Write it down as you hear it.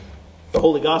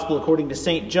Holy Gospel according to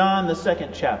St. John, the 2nd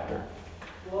chapter.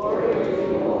 Glory to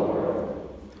you, Lord.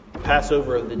 The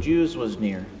Passover of the Jews was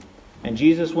near, and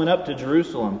Jesus went up to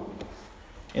Jerusalem.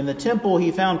 In the temple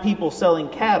he found people selling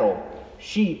cattle,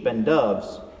 sheep, and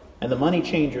doves, and the money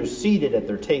changers seated at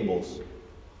their tables.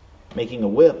 Making a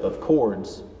whip of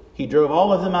cords, he drove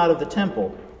all of them out of the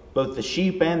temple, both the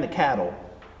sheep and the cattle.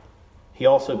 He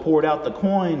also poured out the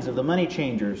coins of the money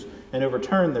changers and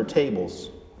overturned their tables.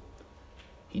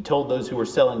 He told those who were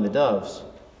selling the doves,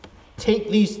 "Take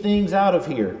these things out of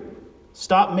here.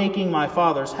 Stop making my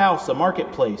Father's house a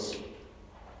marketplace."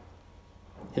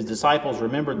 His disciples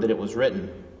remembered that it was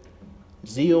written,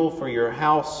 "Zeal for your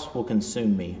house will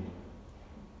consume me."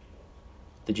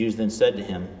 The Jews then said to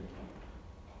him,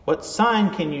 "What sign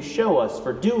can you show us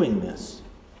for doing this?"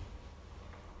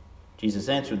 Jesus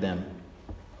answered them,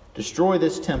 "Destroy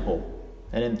this temple,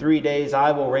 and in 3 days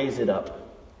I will raise it up."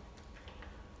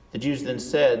 The Jews then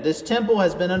said, "This temple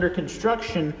has been under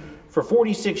construction for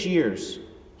 46 years,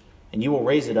 and you will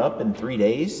raise it up in 3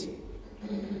 days?"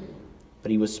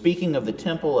 But he was speaking of the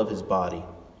temple of his body.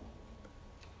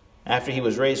 After he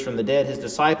was raised from the dead, his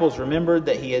disciples remembered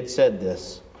that he had said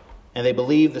this, and they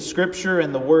believed the scripture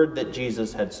and the word that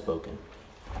Jesus had spoken.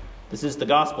 This is the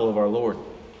gospel of our Lord.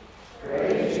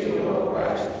 Praise to you, O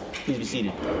Christ. Please be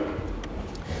seated.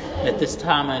 And at this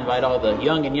time, I invite all the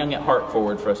young and young at heart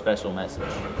forward for a special message.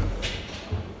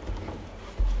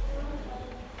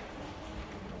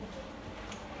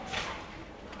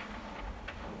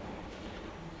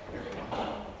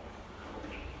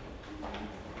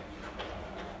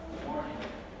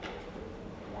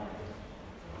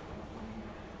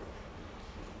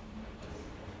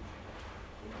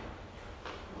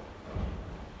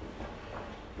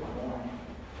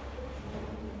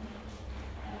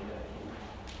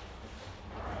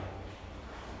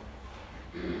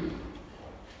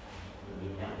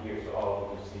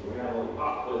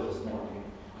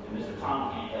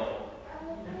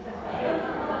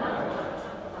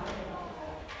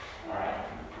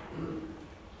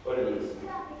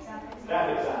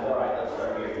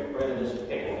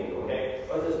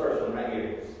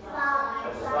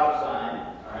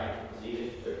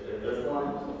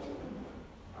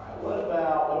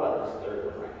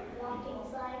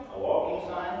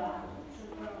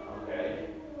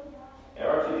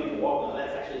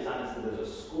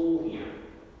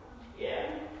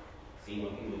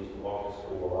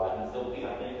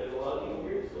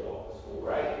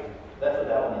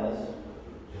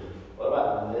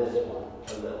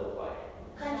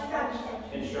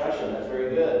 Construction, that's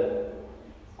very good.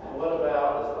 And what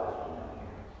about this last one down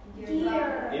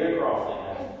here? Deer crossing,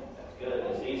 that's good.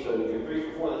 You see, so you're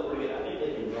 3 for 4, that's pretty good. I think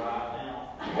they can drive now.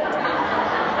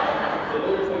 So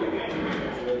those are your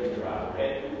parents so they can drive,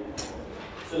 okay?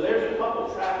 So there's a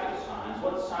couple traffic signs.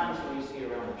 What signs do we see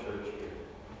around the church here?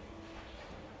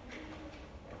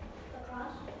 The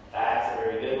cross. That's a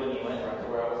very good one. You went right to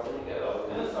where I was going to go. I was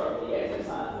going to start with the exit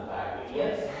sign in the back, but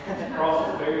yes, cross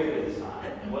is a very good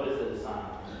sign. What is it a sign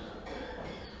of?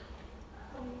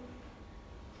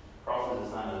 Cross is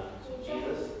a sign of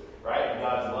Jesus, right? And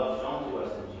God's love shown to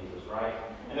us in Jesus, right?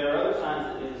 And there are other signs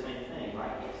that do the same thing,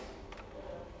 right? Yes.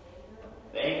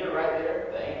 The anchor right there,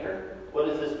 the anchor. What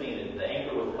does this mean? The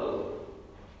anchor with hope,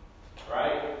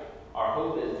 right? Our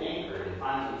hope is anchored. It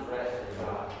finds its rest in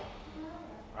God,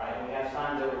 right? And we have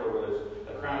signs everywhere where there's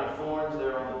a crown of thorns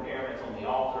there on the pyramids on the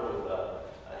altar with a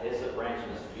hyssop branch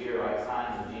and a spear, right?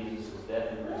 Signs of Jesus'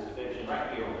 death and crucifixion, right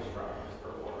here on this front, this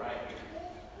purple one, right here.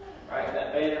 Right,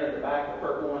 that banner in the back, the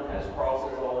purple one, has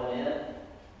crosses all in it.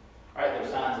 Right,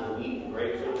 there's signs of the wheat and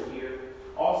grapes over here.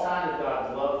 All signs of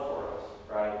God's love for us,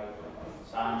 right?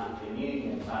 Signs of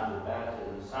communion, signs of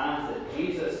baptism, signs that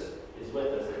Jesus is with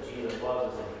us, that Jesus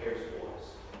loves us and cares for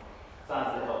us.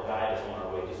 Signs that help guide us on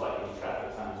our way, just like these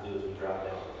traffic signs do as we drive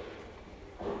down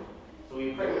the road. So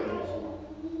we pray with them this morning.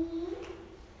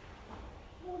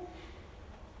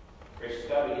 Gracious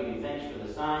God, we give you thanks for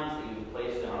the signs that you've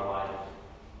placed in our life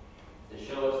to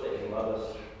show us that you love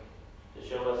us, to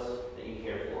show us that you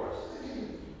care for us,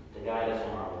 to guide us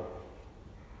on our way.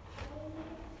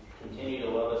 Continue to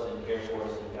love us and care for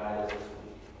us and guide us this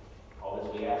week. All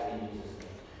this we ask in Jesus'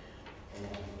 name.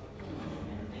 Amen.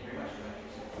 Amen. Thank you very much.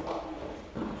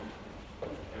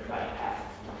 Everybody passes.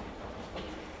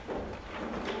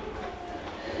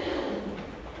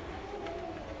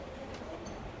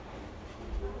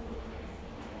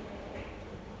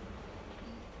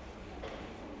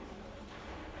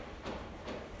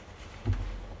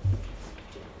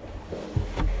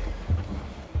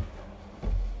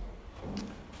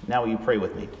 Now will you pray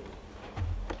with me?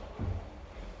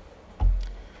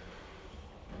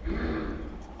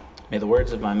 May the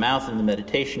words of my mouth and the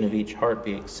meditation of each heart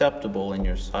be acceptable in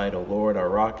your sight, O Lord, our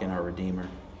rock and our Redeemer.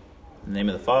 In the name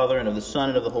of the Father, and of the Son,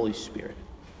 and of the Holy Spirit.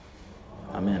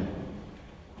 Amen.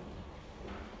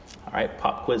 All right,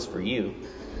 pop quiz for you.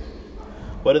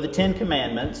 What are the 10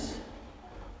 Commandments?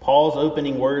 Paul's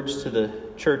opening words to the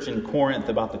church in Corinth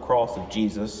about the cross of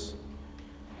Jesus,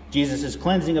 Jesus'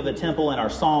 cleansing of the temple, and our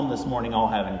psalm this morning all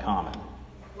have in common?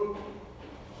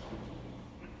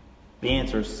 The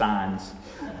answer is signs.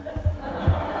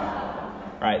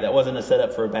 Right, that wasn't a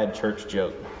setup for a bad church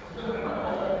joke.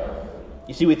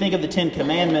 You see, we think of the 10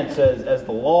 Commandments as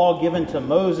the law given to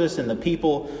Moses and the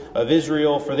people of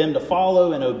Israel for them to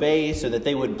follow and obey so that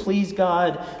they would please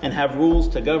God and have rules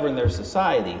to govern their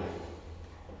society.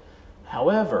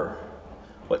 However,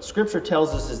 what Scripture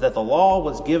tells us is that the law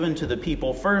was given to the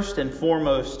people first and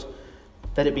foremost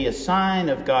that it be a sign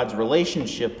of God's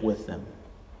relationship with them,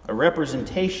 a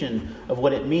representation of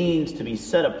what it means to be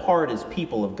set apart as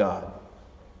people of God.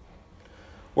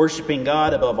 Worshiping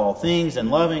God above all things and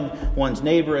loving one's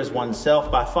neighbor as oneself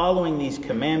by following these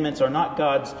commandments are not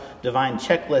God's divine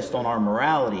checklist on our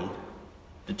morality,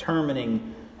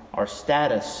 determining our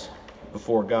status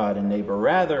before God and neighbor.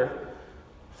 Rather,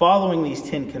 following these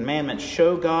 10 commandments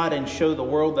show God and show the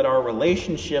world that our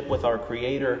relationship with our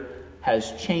Creator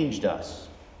has changed us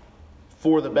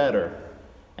for the better.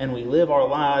 And we live our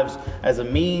lives as a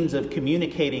means of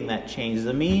communicating that change, as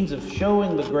a means of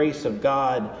showing the grace of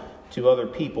God to other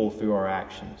people through our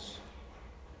actions.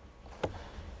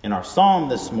 In our psalm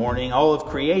this morning, all of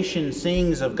creation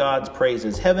sings of God's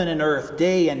praises. Heaven and earth,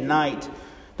 day and night,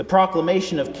 the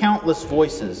proclamation of countless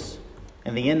voices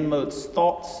and the inmost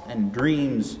thoughts and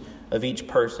dreams of each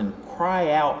person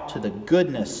cry out to the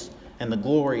goodness and the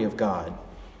glory of God.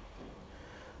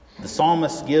 The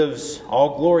psalmist gives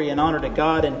all glory and honor to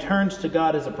God and turns to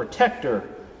God as a protector,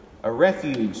 a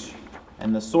refuge,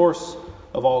 and the source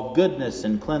of all goodness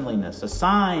and cleanliness, a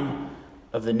sign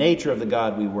of the nature of the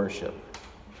God we worship,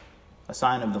 a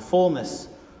sign of the fullness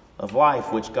of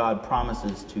life which God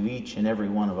promises to each and every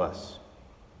one of us.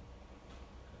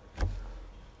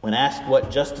 When asked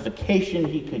what justification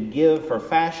he could give for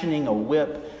fashioning a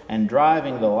whip and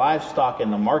driving the livestock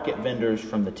and the market vendors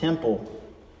from the temple,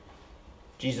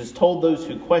 Jesus told those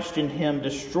who questioned him,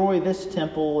 "Destroy this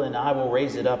temple and I will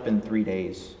raise it up in 3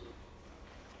 days."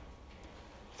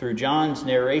 Through John's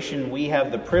narration, we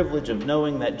have the privilege of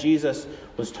knowing that Jesus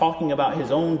was talking about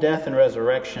his own death and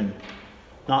resurrection,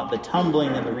 not the tumbling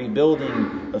and the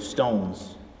rebuilding of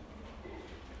stones.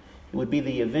 It would be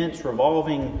the events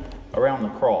revolving around the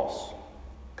cross,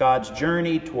 God's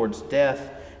journey towards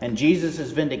death, and Jesus'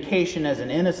 vindication as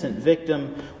an innocent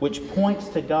victim, which points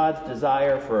to God's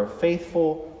desire for a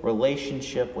faithful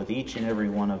relationship with each and every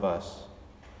one of us.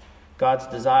 God's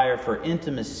desire for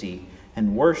intimacy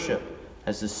and worship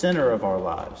as the center of our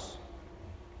lives,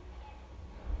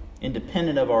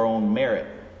 independent of our own merit,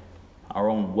 our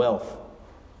own wealth,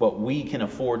 what we can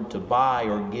afford to buy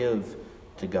or give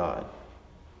to God.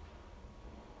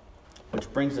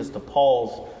 Which brings us to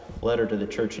Paul's letter to the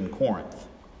church in Corinth.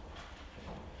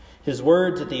 His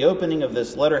words at the opening of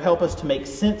this letter help us to make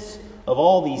sense of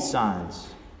all these signs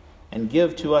and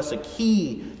give to us a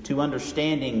key to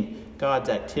understanding God's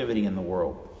activity in the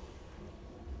world.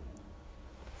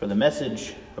 For the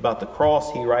message about the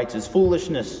cross, he writes, is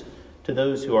foolishness to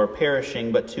those who are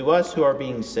perishing, but to us who are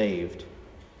being saved,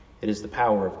 it is the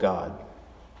power of God.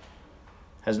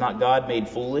 Has not God made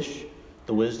foolish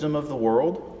the wisdom of the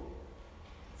world?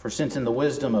 For since in the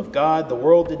wisdom of God, the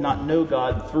world did not know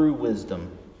God through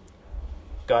wisdom,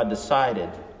 God decided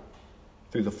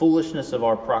through the foolishness of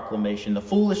our proclamation, the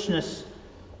foolishness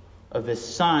of this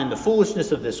sign, the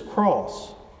foolishness of this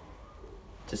cross,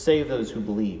 to save those who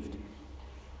believed.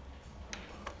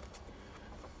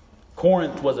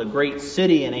 Corinth was a great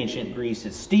city in ancient Greece.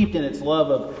 It's steeped in its love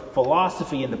of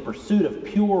philosophy and the pursuit of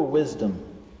pure wisdom.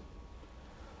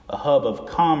 A hub of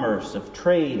commerce, of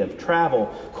trade, of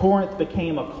travel, Corinth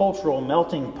became a cultural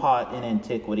melting pot in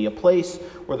antiquity, a place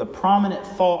where the prominent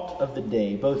thought of the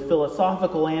day, both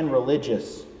philosophical and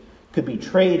religious, could be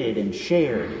traded and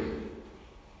shared.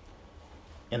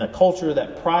 In a culture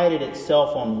that prided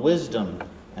itself on wisdom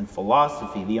and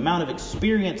philosophy, the amount of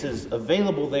experiences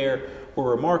available there were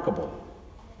remarkable.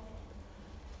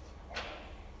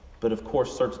 But of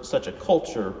course, such a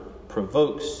culture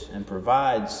provokes and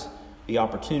provides the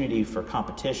opportunity for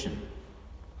competition,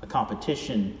 a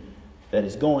competition that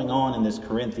is going on in this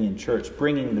Corinthian church,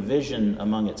 bringing division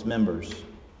among its members.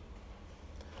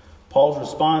 Paul's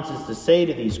response is to say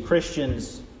to these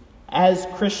Christians, as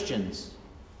Christians,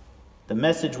 the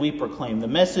message we proclaim, the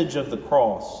message of the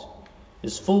cross,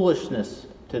 is foolishness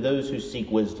to those who seek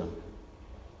wisdom.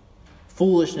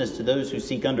 foolishness to those who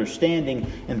seek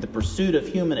understanding, and the pursuit of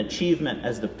human achievement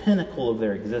as the pinnacle of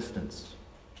their existence.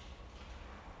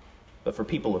 But for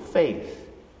people of faith,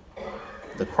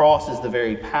 the cross is the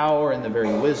very power and the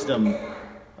very wisdom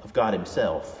of God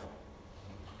himself.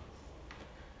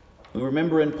 We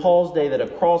remember in Paul's day that a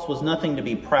cross was nothing to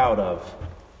be proud of.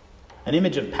 An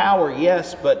image of power,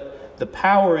 yes, but the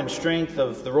power and strength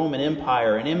of the Roman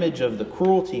Empire, an image of the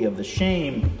cruelty, of the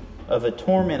shame, of the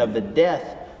torment, of the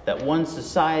death that one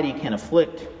society can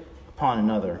afflict upon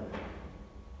another.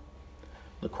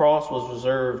 The cross was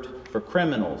reserved for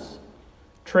criminals,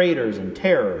 traitors, and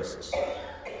terrorists.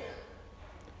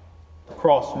 The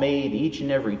cross made each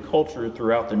and every culture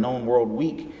throughout the known world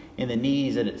weak in the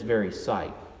knees at its very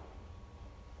sight.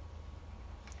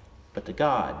 But to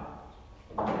God,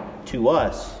 to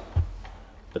us,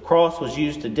 the cross was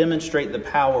used to demonstrate the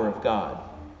power of God.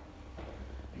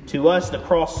 To us, the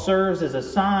cross serves as a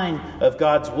sign of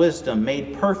God's wisdom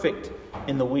made perfect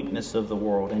in the weakness of the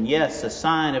world. And yes, a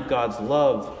sign of God's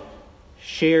love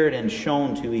shared and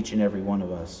shown to each and every one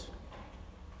of us.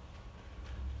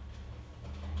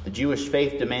 The Jewish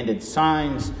faith demanded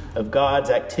signs of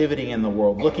God's activity in the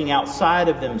world, looking outside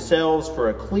of themselves for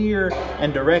a clear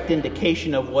and direct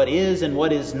indication of what is and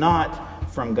what is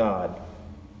not from God.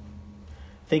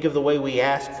 Think of the way we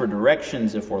ask for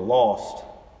directions if we're lost.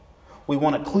 We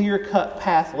want a clear-cut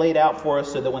path laid out for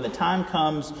us so that when the time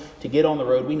comes to get on the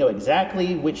road, we know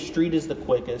exactly which street is the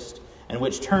quickest and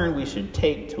which turn we should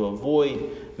take to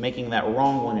avoid making that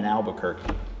wrong one in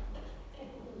Albuquerque.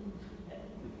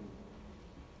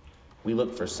 We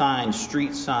look for signs,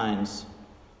 street signs,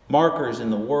 markers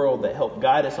in the world that help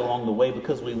guide us along the way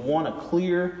because we want a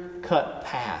clear-cut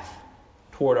path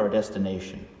toward our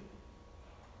destination.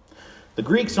 The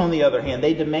Greeks, on the other hand,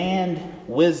 they demand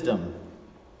wisdom,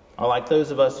 are like those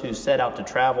of us who set out to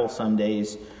travel some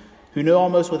days, who know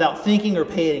almost without thinking or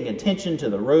paying attention to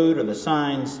the road or the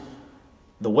signs,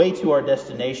 the way to our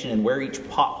destination and where each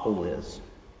pothole is.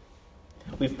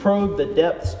 We've probed the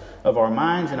depths of our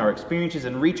minds and our experiences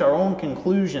and reach our own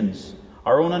conclusions,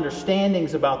 our own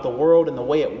understandings about the world and the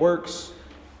way it works,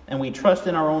 and we trust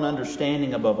in our own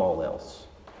understanding above all else.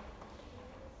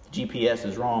 GPS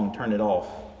is wrong, turn it off.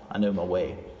 I know my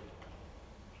way.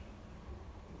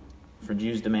 For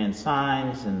Jews demand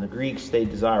signs, and the Greeks, they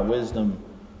desire wisdom,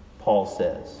 Paul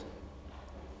says.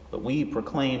 But we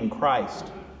proclaim Christ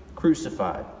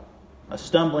crucified, a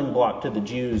stumbling block to the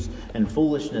Jews and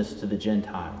foolishness to the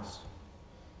Gentiles.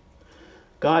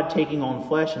 God taking on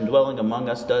flesh and dwelling among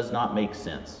us does not make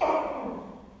sense.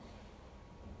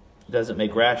 It doesn't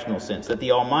make rational sense that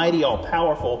the almighty,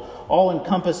 all-powerful,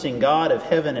 all-encompassing God of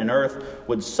heaven and earth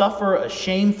would suffer a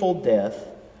shameful death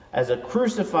as a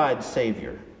crucified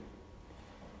Savior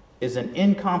is an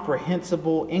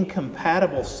incomprehensible,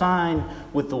 incompatible sign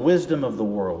with the wisdom of the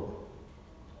world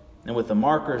and with the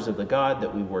markers of the God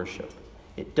that we worship.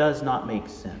 It does not make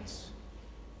sense.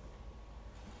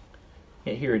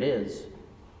 Yet here it is.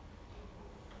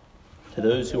 To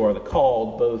those who are the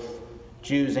called, both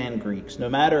Jews and Greeks, no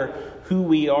matter who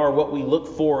we are, what we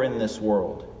look for in this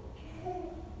world,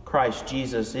 Christ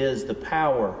Jesus is the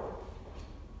power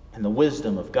and the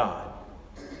wisdom of God.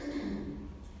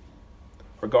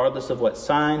 Regardless of what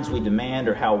signs we demand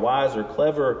or how wise or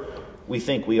clever we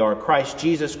think we are, Christ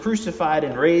Jesus, crucified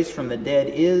and raised from the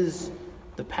dead, is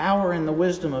the power and the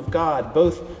wisdom of God,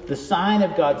 both the sign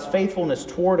of God's faithfulness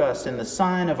toward us and the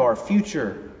sign of our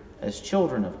future as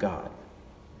children of God.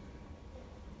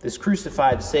 This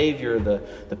crucified Savior,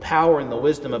 the power and the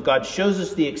wisdom of God, shows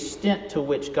us the extent to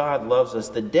which God loves us,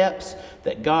 the depths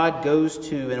that God goes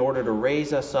to in order to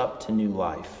raise us up to new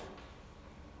life.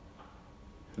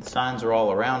 The signs are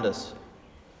all around us.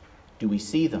 Do we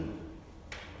see them?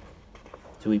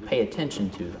 Do we pay attention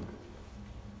to them?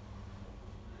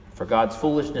 For God's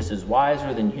foolishness is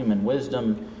wiser than human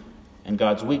wisdom, and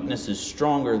God's weakness is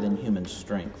stronger than human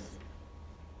strength.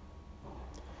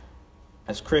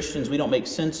 As Christians, we don't make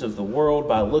sense of the world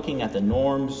by looking at the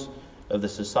norms of the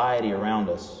society around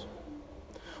us.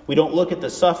 We don't look at the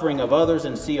suffering of others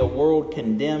and see a world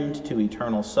condemned to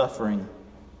eternal suffering.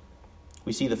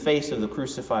 We see the face of the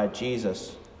crucified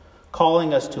Jesus,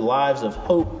 calling us to lives of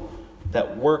hope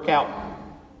that work out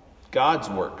God's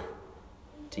work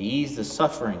to ease the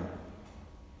suffering,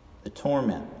 the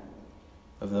torment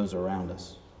of those around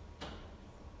us.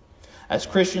 As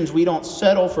Christians, we don't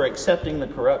settle for accepting the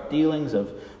corrupt dealings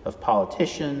of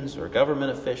politicians or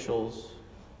government officials,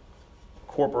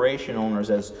 corporation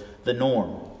owners as the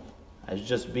norm, as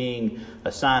just being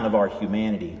a sign of our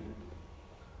humanity.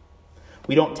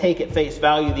 We don't take at face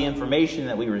value the information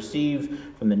that we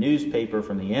receive from the newspaper,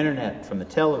 from the internet, from the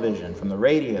television, from the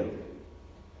radio.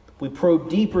 We probe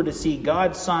deeper to see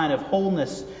God's sign of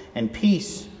wholeness and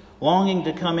peace, longing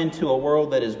to come into a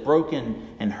world that is broken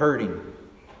and hurting.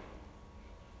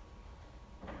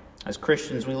 As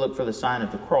Christians, we look for the sign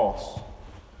of the cross,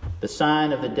 the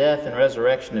sign of the death and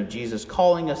resurrection of Jesus,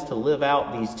 calling us to live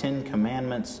out these 10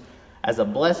 commandments as a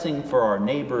blessing for our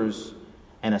neighbors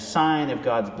and a sign of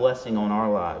God's blessing on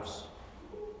our lives.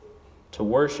 To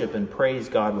worship and praise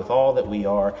God with all that we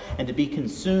are, and to be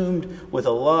consumed with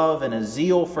a love and a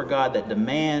zeal for God that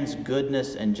demands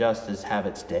goodness and justice have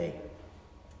its day.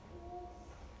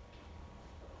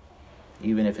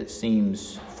 Even if it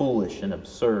seems foolish and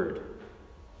absurd,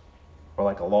 or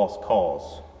like a lost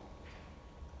cause.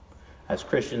 As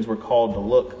Christians, we're called to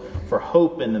look for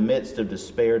hope in the midst of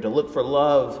despair, to look for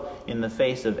love in the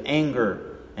face of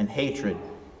anger and hatred,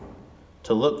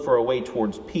 to look for a way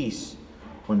towards peace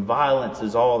when violence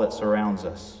is all that surrounds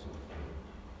us.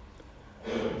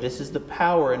 This is the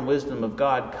power and wisdom of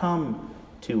God come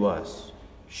to us,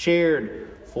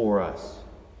 shared for us.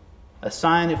 A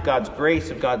sign of God's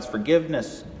grace, of God's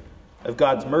forgiveness, of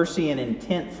God's mercy and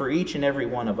intent for each and every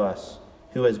one of us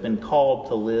who has been called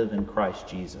to live in Christ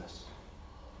Jesus.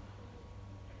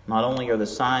 Not only are the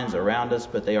signs around us,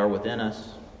 but they are within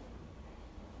us.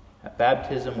 At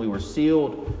baptism, we were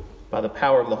sealed by the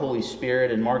power of the Holy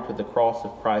Spirit and marked with the cross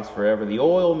of Christ forever. The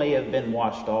oil may have been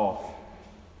washed off,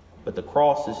 but the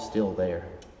cross is still there.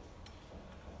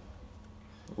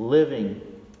 Living,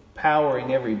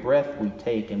 powering every breath we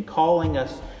take, and calling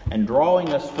us and drawing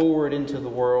us forward into the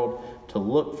world to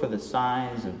look for the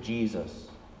signs of Jesus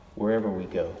wherever we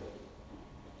go.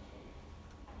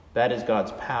 That is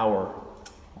God's power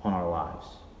on our lives.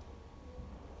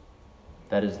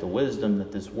 That is the wisdom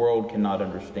that this world cannot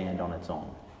understand on its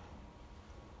own.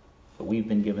 But we've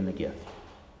been given the gift.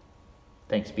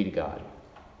 Thanks be to God.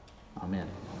 Amen.